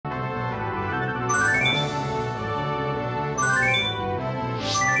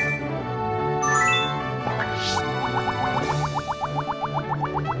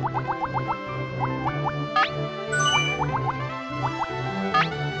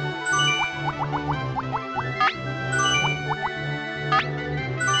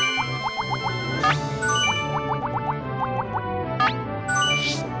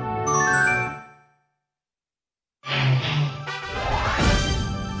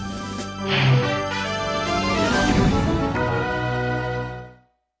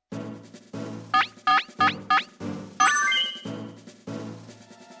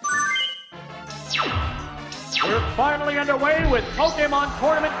underway with Pokemon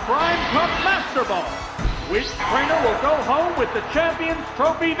Tournament Prime Cup Master Ball. Which trainer will go home with the Champions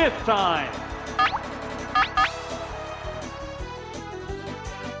Trophy this time?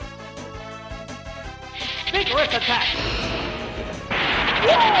 Vigorous attack!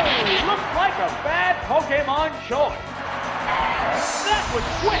 Whoa! Looks like a bad Pokemon choice. That was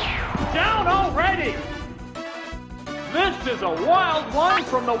quick! Down already! This is a wild one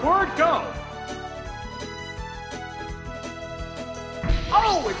from the word go.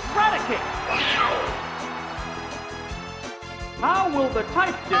 Oh, it's Raticate! How will the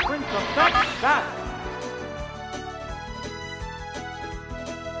type difference affect that?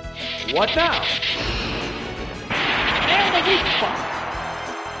 What now? And the weak spot!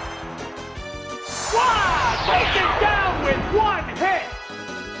 Wow! Taken down with one hit!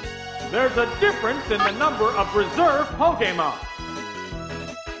 There's a difference in the number of reserve Pokemon.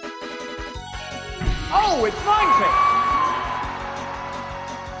 Oh, it's Ninetales!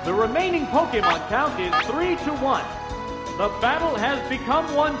 The remaining Pokemon count is 3-1. The battle has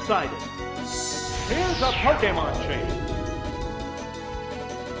become one-sided. Here's a Pokemon chain.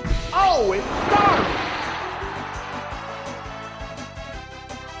 Oh, it's Starmie!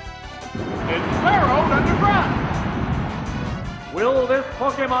 It's burrowed underground. Will this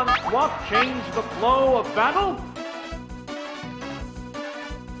Pokemon swap change the flow of battle?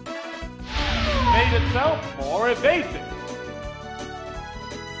 Made itself more evasive.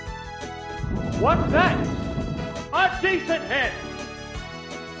 What's next? A decent hit!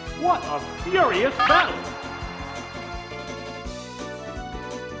 What a furious battle!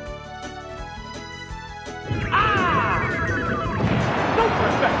 Ah! Super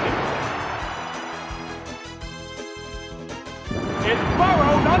effective! It's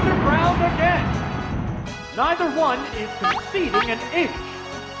burrowed underground again! Neither one is conceding an inch.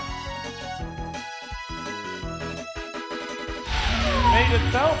 Made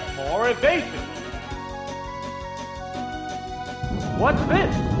itself more evasive. What's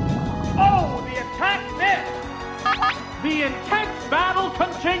this? Oh, the attack missed! The intense battle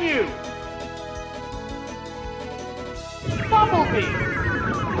continues! Bumblebee!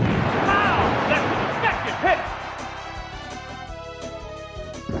 Wow, that's an effective hit!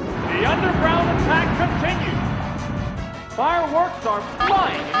 The underground attack continues! Fireworks are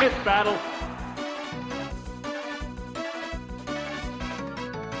flying in this battle!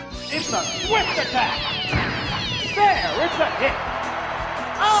 It's a swift attack! There, it's a hit!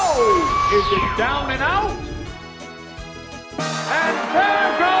 Oh! Is it down and out? And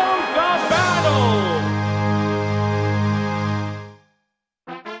there goes the battle!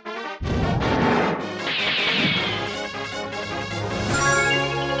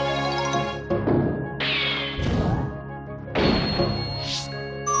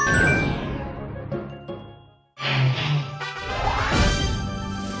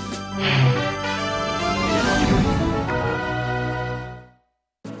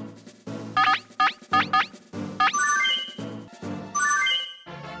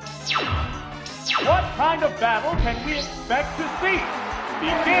 What kind of battle can we expect to see?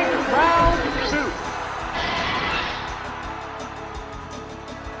 Begin round 2.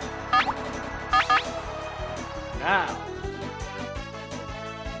 Now.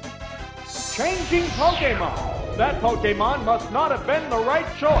 Changing Pokemon. That Pokemon must not have been the right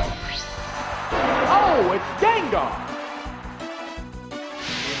choice. Oh, it's Gengar.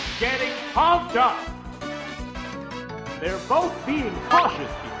 It's getting pumped up. They're both being cautious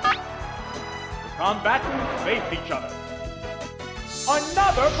here. Combatants face each other.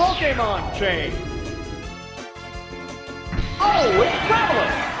 Another Pokemon chain! Oh, it's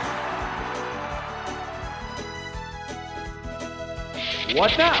Traveler!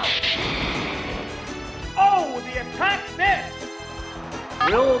 What now? Oh, the attack missed!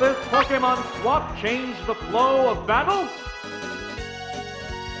 Will this Pokemon swap change the flow of battle?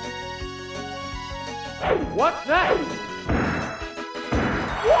 What's next?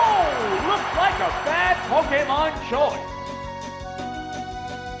 Whoa! Looks like a bad Pokemon choice.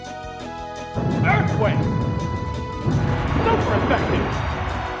 Earthquake! Super effective!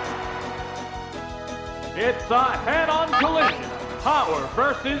 It's a head-on collision. Power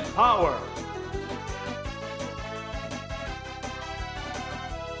versus power.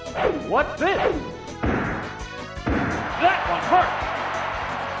 What's this? That one hurt!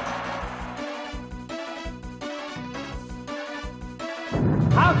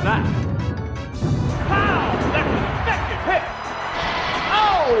 How's that? Pow! That's an effective hit!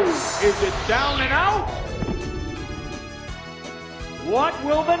 Oh! Is it down and out? What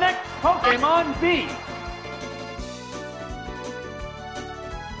will the next Pokemon be?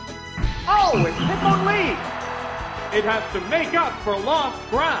 Oh, it's Hitmonlee! It has to make up for lost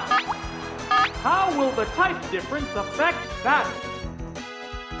ground. How will the type difference affect battle?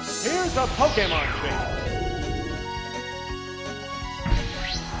 Here's a Pokémon change.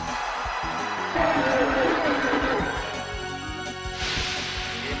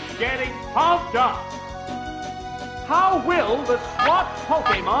 It's getting pumped up. How will the swapped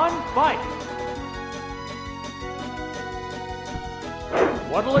Pokémon fight?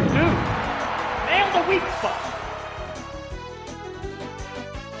 What'll it do? Nail the weak spot.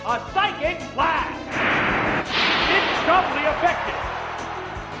 A Psychic Blast! It's doubly effective!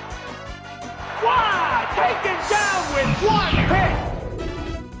 Wow! Taken down with one hit!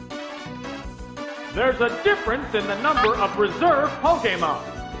 There's a difference in the number of reserve Pokémon.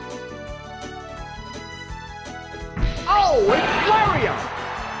 Oh, it's Flareon!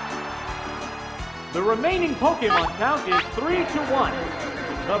 The remaining Pokémon count is 3-1.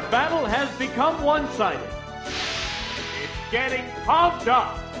 The battle has become one-sided. It's getting pumped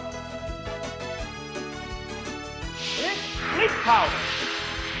up. It's Sleep Powder.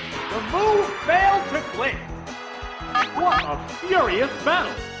 The move failed to click. What a furious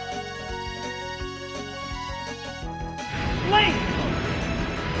battle. Flame!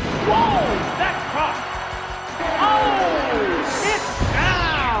 Whoa, that's tough. Oh, it's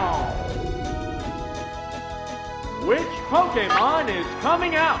down. Which Pokémon is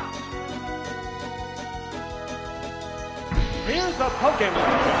coming out? Here's a Pokémon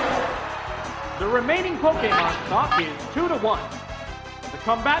shot. The remaining Pokémon stock is 2-1. The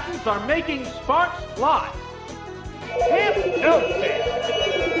combatants are making sparks fly. Hypnosis!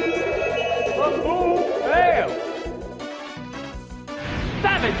 The move failed.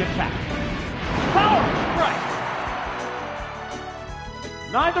 Savage attack. Power strike.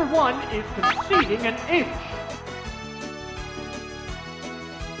 Neither one is conceding an inch.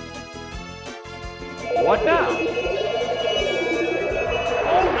 What now?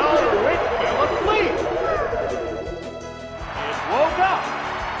 Oh no, it fell asleep! It woke up!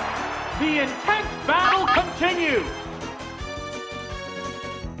 The intense battle continues!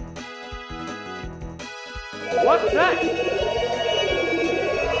 What's next?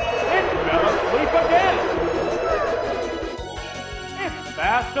 It fell asleep again! It's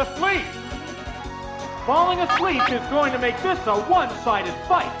fast asleep! Falling asleep is going to make this a one-sided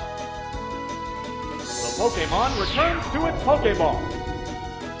fight. The Pokémon returns to its Pokéball.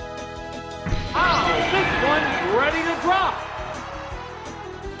 Ow, this one's ready to drop.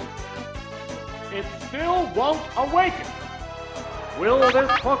 It still won't awaken. Will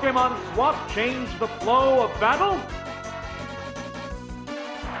this Pokémon swap change the flow of battle?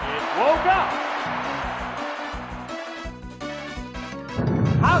 It woke up.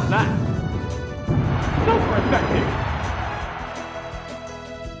 How's that? Super effective.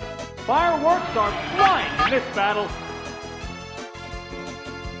 Fireworks are flying in this battle.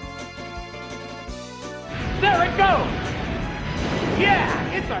 There it goes!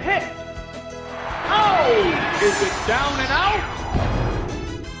 Yeah, it's a hit! Oh! Is it down and out?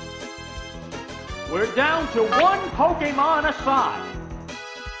 We're down to one Pokémon aside.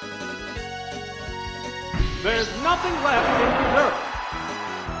 There's nothing left in reserve.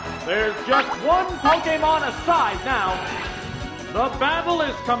 There's just one Pokémon aside now. The battle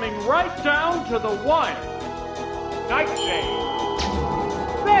is coming right down to the wire. Nightshade.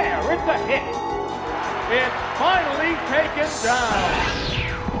 There, it's a hit. It's finally taken down.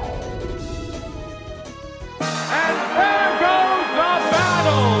 And there goes the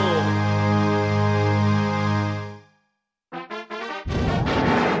battle!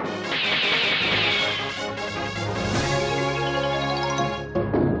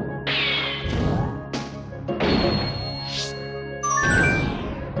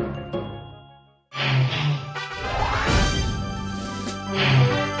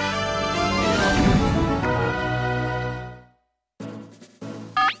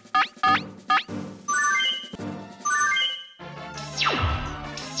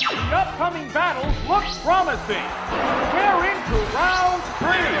 Battles look promising. We're into round 3.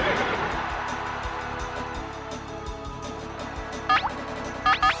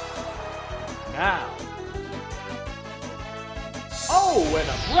 Now. Oh, an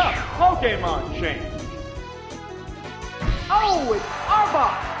abrupt Pokémon change. Oh, it's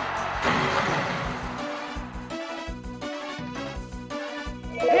Arbok.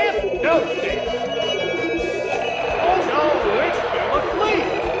 Hypnosis. Oh no, it's still asleep.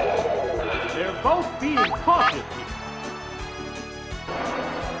 They're both being cautious here.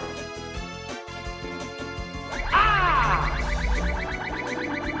 Ah!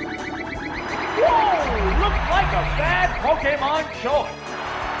 Whoa! Looks like a bad Pokémon choice.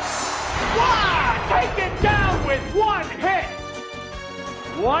 Wow! Take it down with one hit!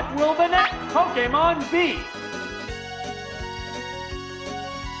 What will the next Pokémon be?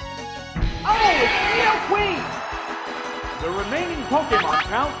 Oh, it's Queen! The remaining Pokémon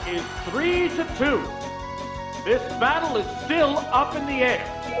count is 3-2. This battle is still up in the air.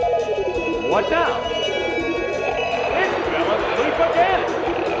 What now? It fell asleep again.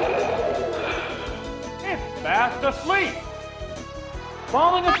 It's fast asleep.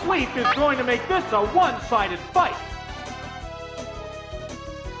 Falling asleep is going to make this a one-sided fight.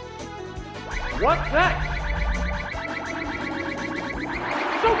 What's next?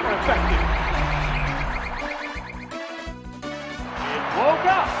 Super effective. It woke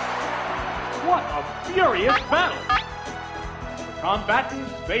up. What a furious battle. The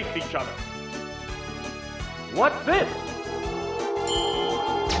combatants face each other. What's this?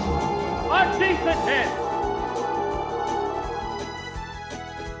 A decent hit.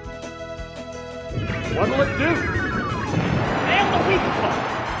 What'll it do? And the weak spot.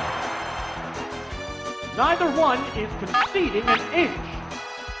 Neither one is conceding an inch.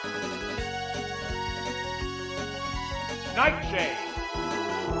 Nightshade.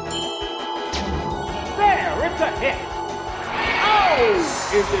 There, it's a hit. Oh,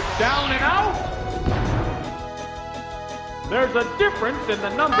 is it down and out? There's a difference in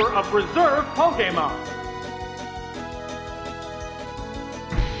the number of reserve Pokémon.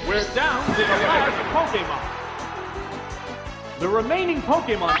 We're down to the last Pokémon. The remaining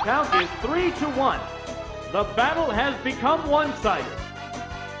Pokémon count is 3-1. The battle has become one-sided.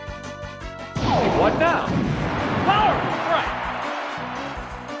 What now? Power strike!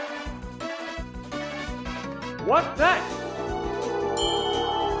 What's next?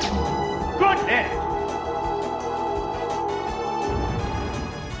 Good hit!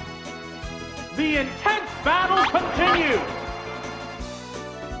 The intense battle continues!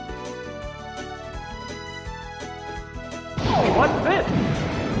 What's this?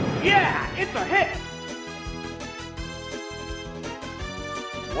 Yeah, it's a hit!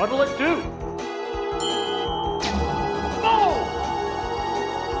 What'll it do? Oh!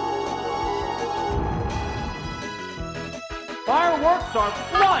 Fireworks are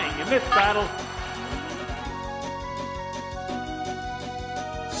flying in this battle.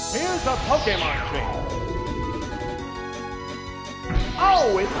 Here's a Pokémon chain.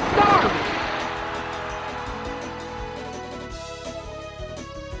 Oh, it's Starmie!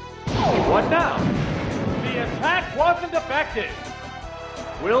 What now? The attack wasn't effective.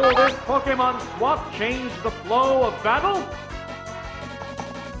 Will this Pokémon swap change the flow of battle?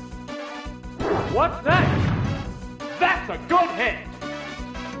 What's next? That's a good hit!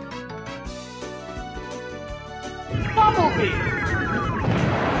 Bumblebee!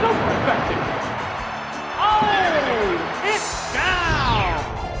 Super effective! Oh! It's down!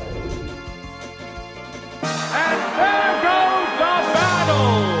 And there goes the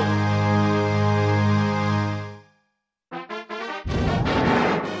battle!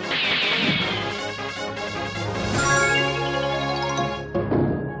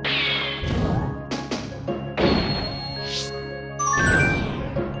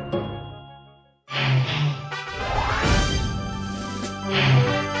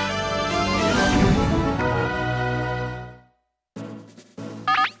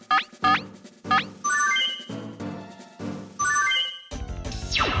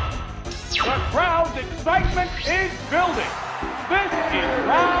 Excitement is building. This is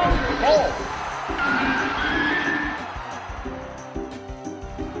round 4.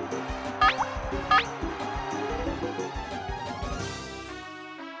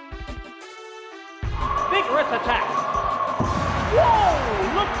 Vigorous attack. Whoa!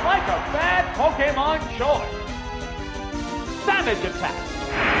 Looks like a bad Pokémon choice. Savage attack.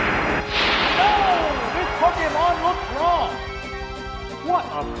 No! This Pokémon looks wrong. What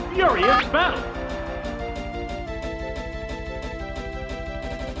a furious battle.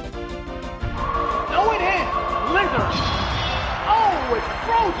 No, it is! Blizzard! Oh, it's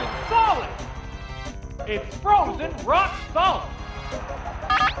frozen solid! It's frozen rock solid!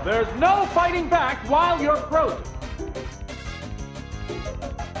 There's no fighting back while you're frozen.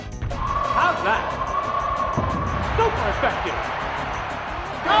 How's that? Super effective!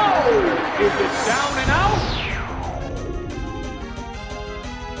 Oh! Is it down and out?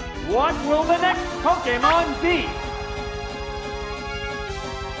 What will the next Pokémon be?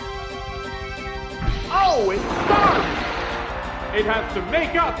 Oh, it's Starmie! It has to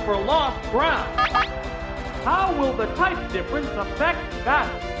make up for lost ground. How will the type difference affect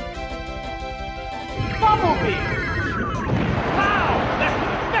battle? Bumblebee! Wow, that's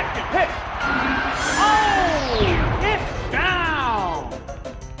an effective hit! Oh, it's down!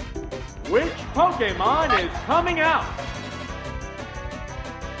 Which Pokémon is coming out.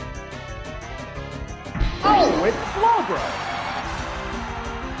 Oh, it's Slowbro.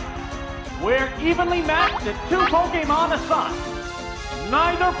 We're evenly matched at 2 Pokémon aside.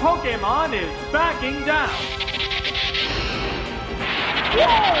 Neither Pokémon is backing down.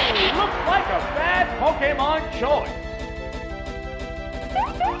 Whoa! Looks like a bad Pokémon choice.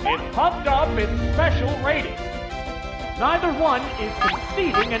 It pumped up its special rating. Neither one is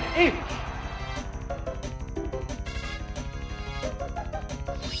conceding an inch.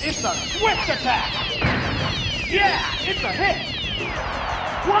 It's a swift attack! Yeah, it's a hit!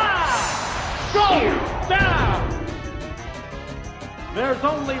 Wow! Goes down! There's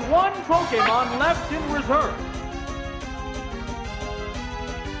only one Pokémon left in reserve.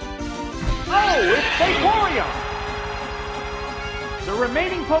 Oh, it's Vaporeon! The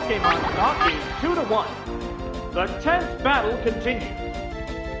remaining Pokémon stock is 2-1. The tense battle continues.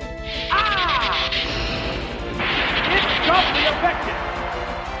 Ah! It's doubly effective!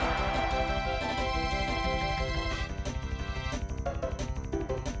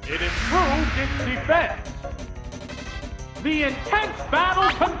 It improved its defense. The intense battle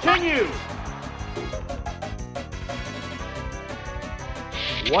continues.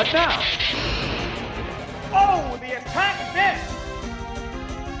 What now? Oh, the attack missed.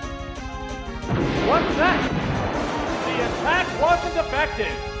 What's that? The attack wasn't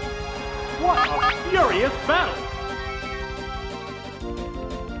effective. What a furious battle.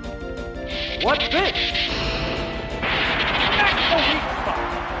 What's this? That's the weak spot.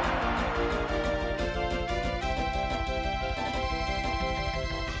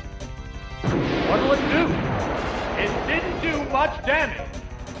 What'll it do? It didn't do much damage.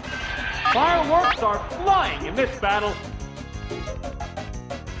 Fireworks are flying in this battle.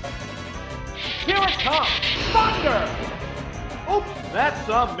 Here it comes! Thunder! Oops, that's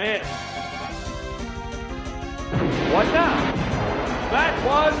a miss. What now? That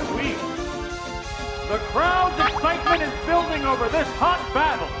was weak. The crowd's excitement is building over this hot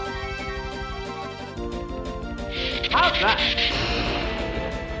battle. How's that?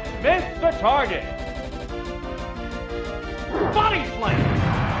 Missed the target. Body slam!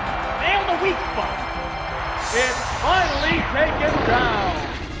 Nailed the weak spot. It's finally taken down.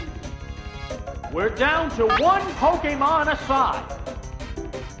 We're down to 1 Pokémon aside.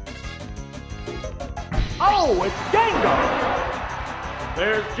 Oh, it's Gengar!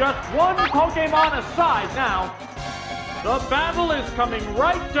 There's just 1 Pokémon aside now. The battle is coming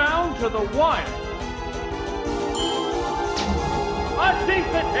right down to the wire. A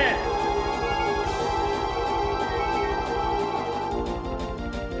decent hit!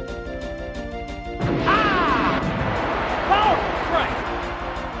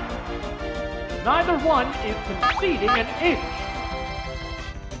 Neither one is conceding an inch.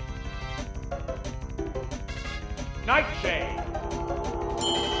 Nightshade.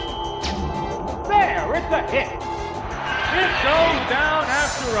 There, it's a hit. It goes down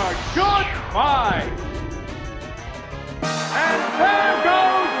after a good fight. And there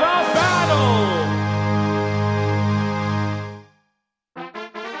goes the battle.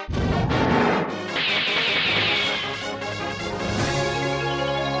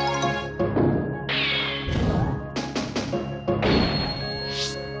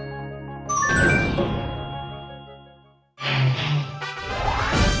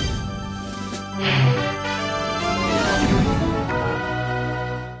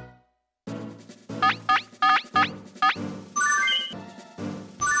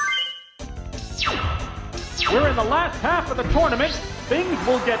 We're in the last half of the tournament. Things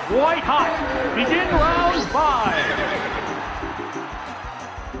will get white hot. Begin round 5.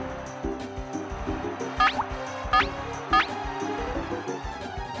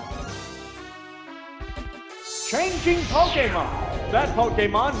 Changing Pokémon. That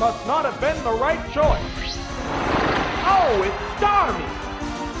Pokémon must not have been the right choice. Oh, it's Starmie.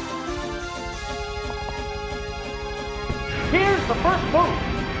 Here's the first move.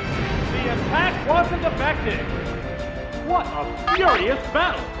 The attack wasn't effective. What a furious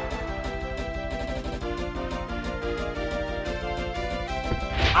battle!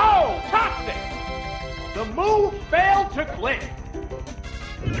 Oh, toxic! The move failed to click.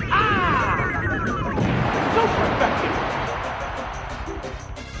 Ah! Super effective!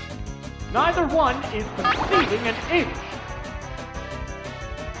 Neither one is conceding an inch.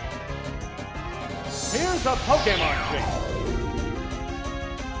 Here's a Pokémon chase.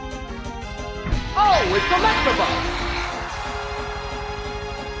 Oh, it's Electabuzz!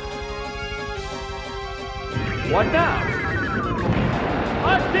 What now? A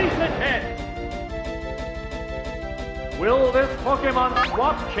decent hit! Will this Pokemon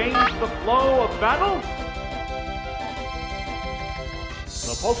swap change the flow of battle?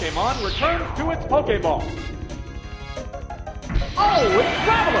 The Pokemon returns to its Pokeball. Oh, it's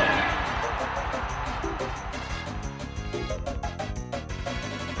Traveler!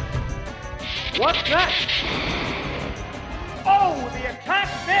 What's next? Oh, the attack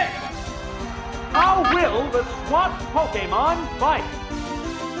missed! How will the swapped Pokemon fight?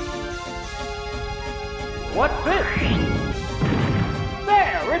 What's this?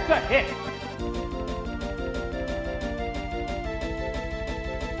 There, it's a hit!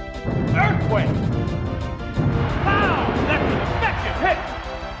 Earthquake! Wow, that's an effective hit!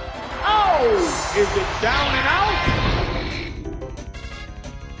 Oh, is it down and out?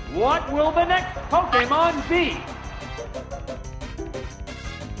 What will the next Pokemon be?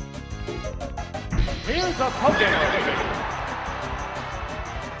 Here's a Pokemon.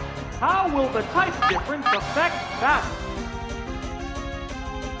 How will the type difference affect that?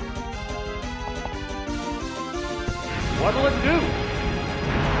 What'll it do?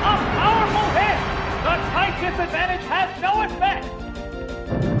 A powerful hit! The type disadvantage has no effect!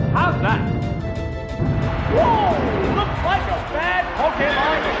 How's that? Whoa! Looks like a bad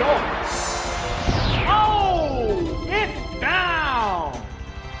Pokemon choice! Oh! It's down!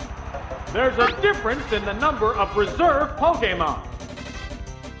 There's a difference in the number of reserve Pokemon.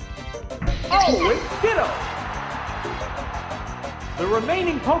 Oh, it's Ditto! The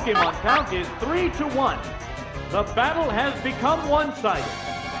remaining Pokemon count is 3-1. The battle has become one-sided.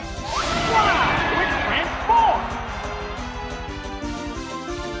 Wow! It transformed!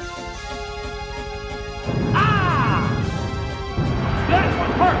 Ah! That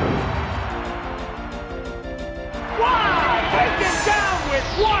one hurt! Wow! Taken down with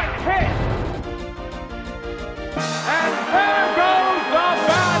one hit! And there goes the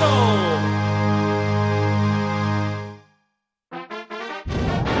battle!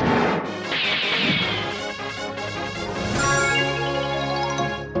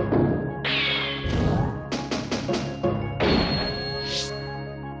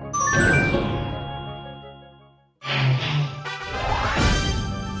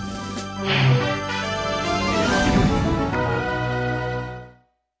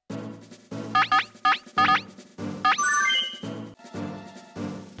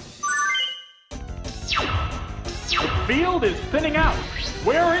 Field is thinning out.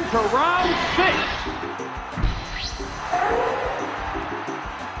 We're into round 6.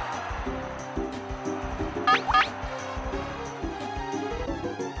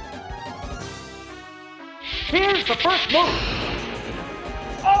 Here's the first move.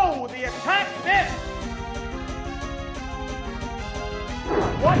 Oh, the attack missed.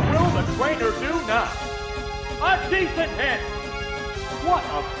 What will the trainer do now? A decent hit. What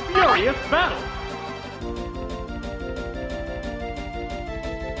a furious battle.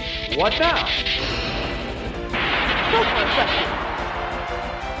 What now? Super effective!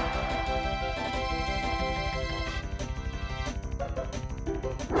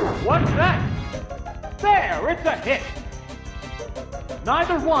 What's next? There, it's a hit!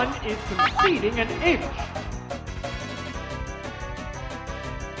 Neither one is conceding an inch.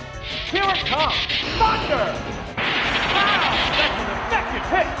 Here it comes! Thunder! Wow, that's an effective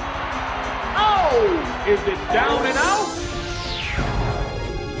hit! Oh! Is it down and out?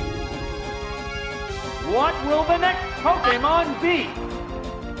 What will the next Pokemon be?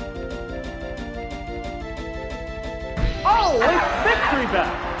 Oh, it's Victory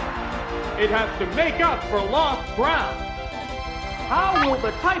Bell! It has to make up for lost ground. How will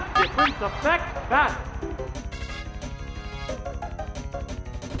the type difference affect that?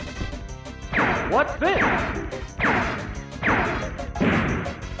 What's this?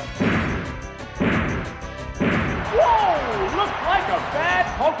 Whoa! Looks like a bad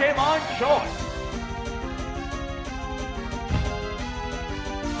Pokemon choice.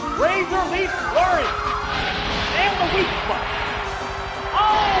 Razor Leaf Flurry! And the weak spot!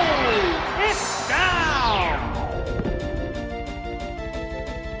 Oh! It's down!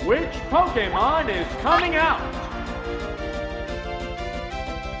 Which Pokemon is coming out?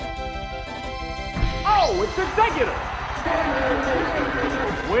 Oh, it's Exeggutor!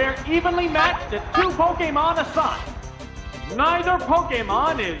 We're evenly matched at 2 Pokemon aside. Neither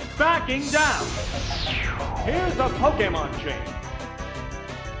Pokemon is backing down. Here's a Pokemon chain.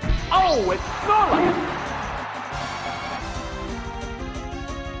 Oh, it's Snorlax!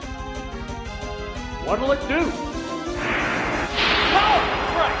 What'll it do? Power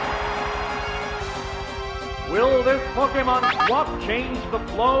Strike! Will this Pokemon swap change the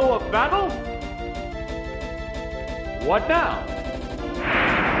flow of battle? What now?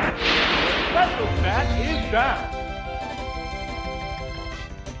 The special stat is down.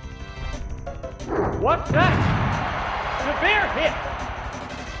 What's that? Severe hit!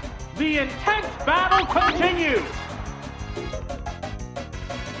 The intense battle continues!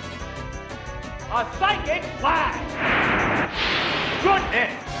 A psychic blast!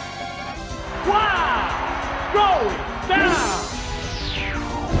 Goodness! Wow! Going down!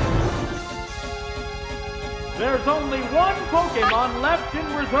 There's only one Pokémon left in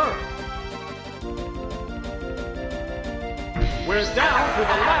reserve. We're down to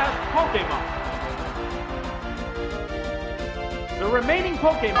the last Pokémon. The remaining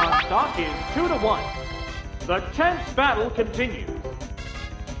Pokémon stock is 2-1. The tense battle continues.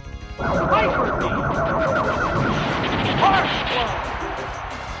 Hyper Beam! Harsh Blow!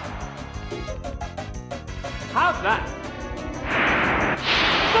 How's that?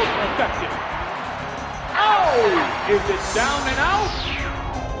 Super effective! Oh! Is it down and out?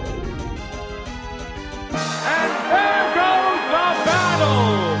 And there goes the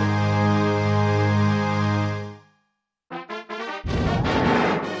battle!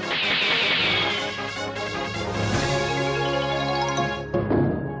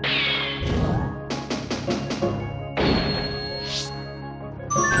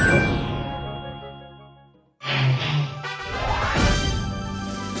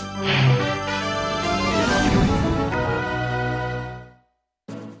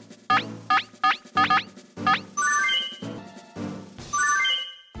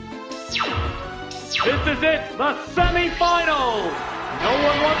 This is it, the semi-finals! No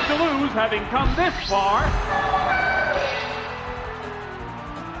one wants to lose having come this far.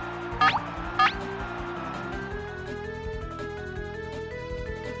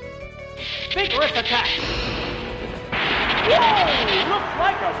 Vigorous attack! Whoa! Looks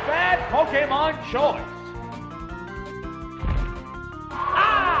like a bad Pokémon choice.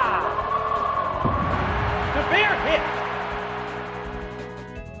 Ah! Severe hit!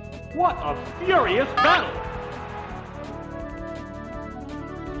 What a furious battle!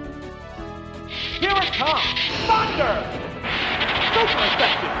 Here it comes! Thunder! Super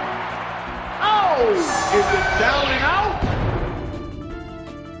effective! Oh! Is it down and out?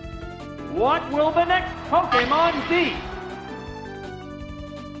 What will the next Pokémon be?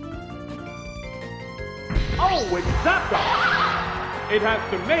 Oh, it's Zapdos! It has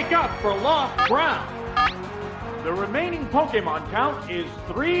to make up for lost ground. The remaining Pokémon count is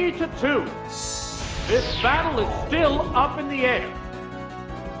 3-2. This battle is still up in the air.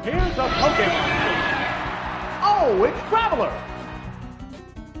 Here's a Pokémon. Oh, it's Traveler!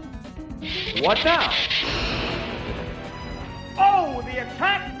 What now? Oh, the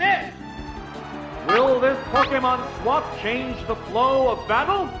attack missed! Will this Pokémon swap change the flow of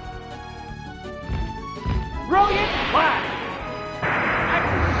battle? Brilliant Flash!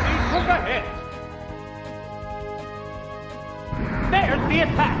 Accuracy took a hit. There's the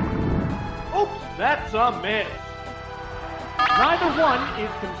attack. Oops, that's a miss. Neither one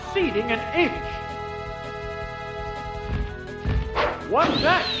is conceding an inch. What's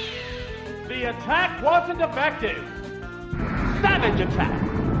that? The attack wasn't effective. Savage attack.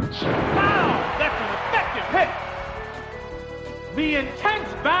 Wow, that's an effective hit. The intense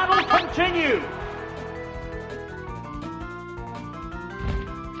battle continues.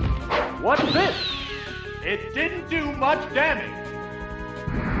 What's this? It didn't do much damage.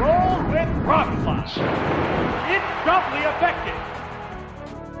 Roll with Rock Slide. It's doubly effective.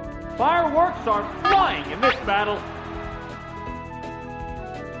 Fireworks are flying in this battle.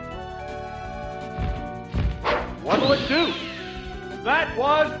 What'll it do? That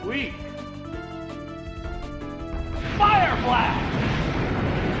was weak. Fire Blast!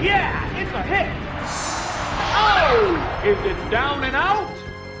 Yeah, it's a hit. Oh! Is it down and out?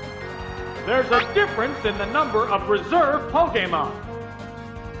 There's a difference in the number of reserve Pokémon.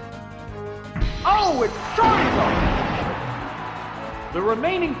 Oh, it's Charizard! The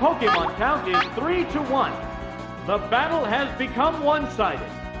remaining Pokémon count is 3-1. The battle has become one-sided.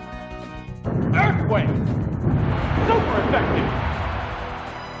 Earthquake! Super effective!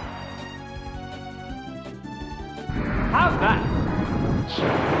 How's that?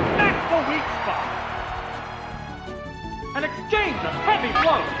 That's the weak spot! An exchange of heavy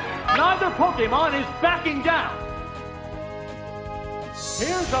blows! Neither Pokémon is backing down!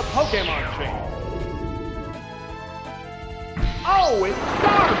 Here's a Pokémon change. Oh, it's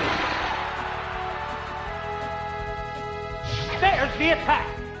Starmie! There's the attack!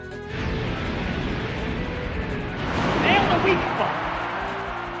 Nail the weak spot!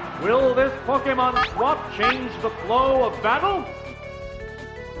 Will this Pokémon swap change the flow of battle?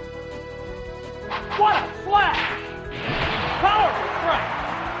 What a flash! Powerful strike!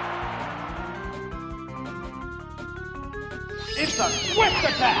 It's a swift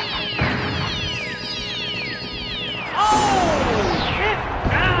attack!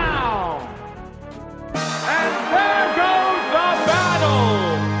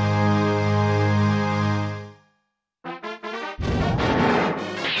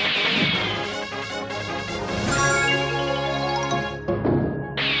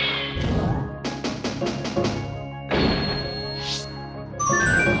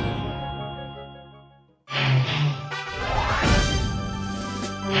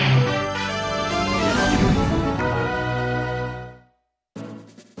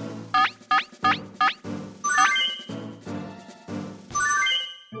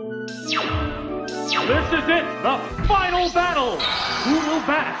 The final battle! Who will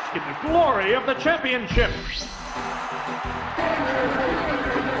bask in the glory of the championship?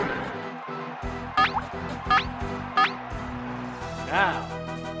 Now.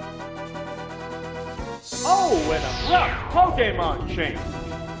 Oh, an abrupt Pokémon change.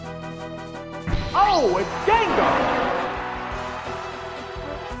 Oh, it's Gengar!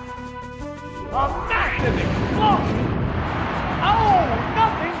 A massive explosion! Oh,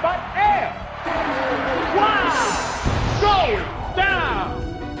 nothing but air! Wow! Going down!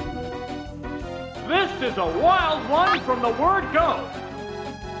 This is a wild one from the word go.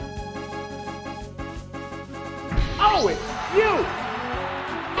 Oh, it's you!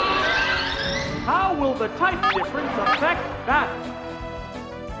 How will the type difference affect battle?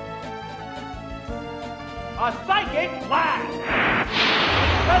 A psychic blast!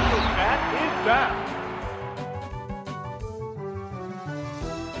 Special Stat is down.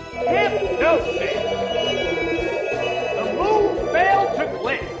 Hypnosis! The move failed to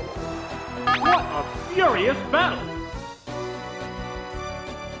click. What a furious battle!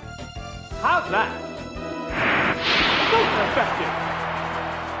 How's that? Most effective!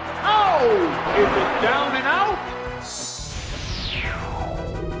 Oh! Is it down and out?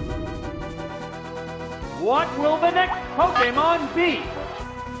 What will the next Pokémon be?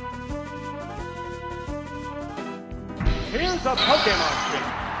 Here's a Pokémon trick.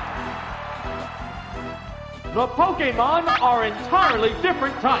 The Pokémon are entirely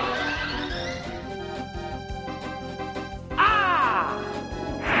different types. Ah!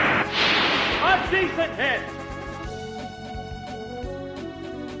 A decent hit!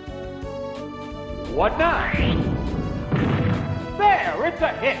 What now? There, it's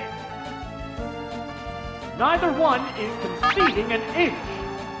a hit! Neither one is conceding an inch.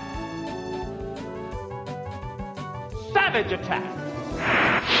 Savage attack!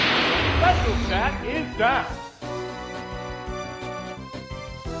 Special Stat is down.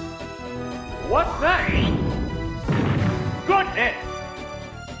 What's that? Good hit!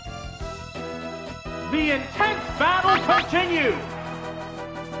 The intense battle continues!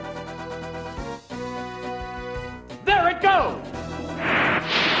 There it goes!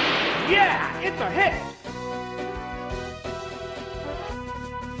 Yeah, it's a hit!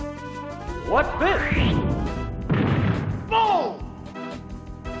 What's this? Boom!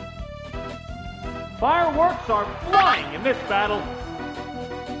 Fireworks are flying in this battle.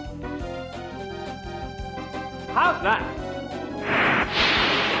 How's that?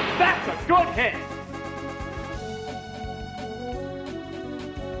 That's a good hit!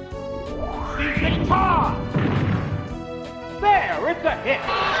 Seismic toss! There, it's a hit!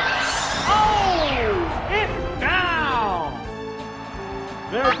 Oh! It's down!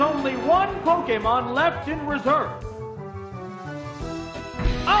 There's only one Pokémon left in reserve.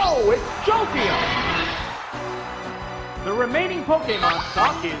 Oh, it's Jolteon! The remaining Pokémon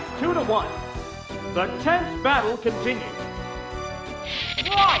stock is 2-1. The tense battle continues.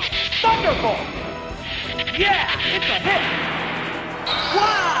 Right! Thunderbolt! Yeah, it's a hit!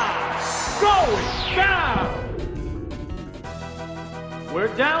 Wow! Going down!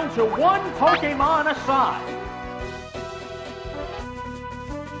 We're down to one Pokémon aside.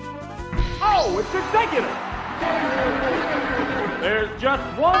 Oh, it's Exeggutor! There's just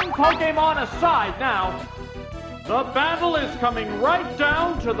one Pokémon aside now. The battle is coming right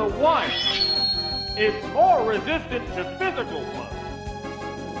down to the wire. It's more resistant to physical blows.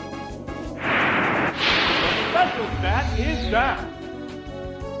 The special stat is down.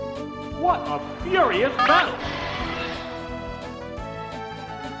 What a furious battle!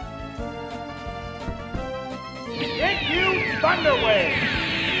 Thank you, Thunder Wave!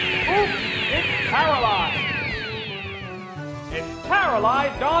 Oops, it's paralyzed! It's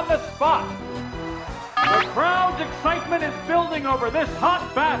paralyzed on the spot! The crowd's excitement is building over this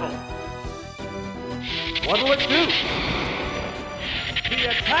hot battle! What'll it do? The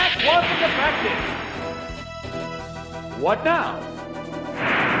attack wasn't effective! What now?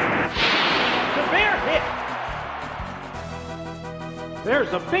 Severe hit!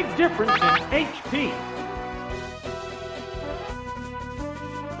 There's a big difference in HP.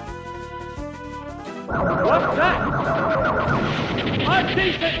 What's that? A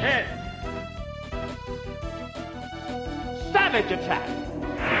decent hit! Savage attack!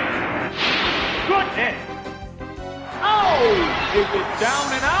 Good hit! Oh! Is it down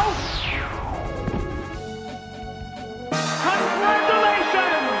and out?